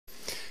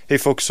Hey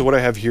folks, so what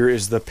I have here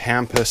is the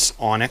Pampa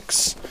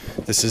Onyx.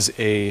 This is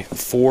a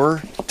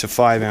 4 to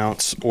 5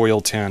 ounce oil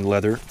tan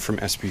leather from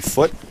SB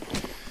Foot.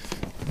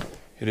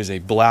 It is a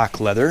black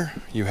leather.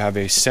 You have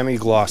a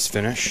semi-gloss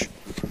finish.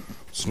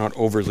 It's not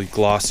overly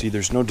glossy.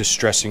 There's no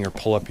distressing or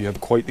pull-up. You have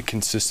quite the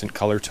consistent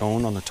color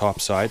tone on the top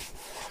side.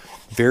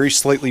 Very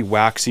slightly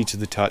waxy to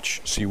the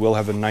touch, so you will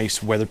have a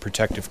nice weather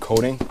protective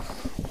coating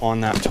on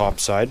that top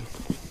side.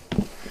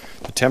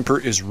 The temper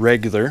is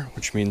regular,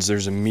 which means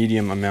there's a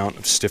medium amount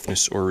of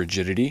stiffness or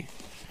rigidity.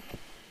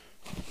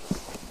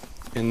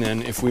 And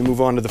then if we move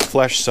on to the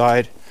flesh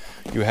side,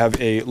 you have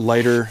a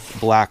lighter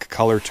black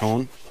color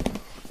tone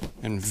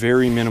and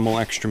very minimal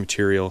extra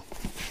material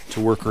to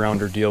work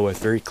around or deal with.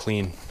 Very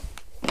clean.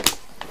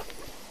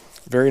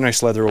 Very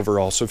nice leather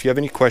overall. So if you have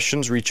any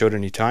questions, reach out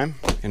anytime.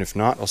 And if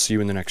not, I'll see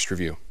you in the next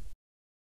review.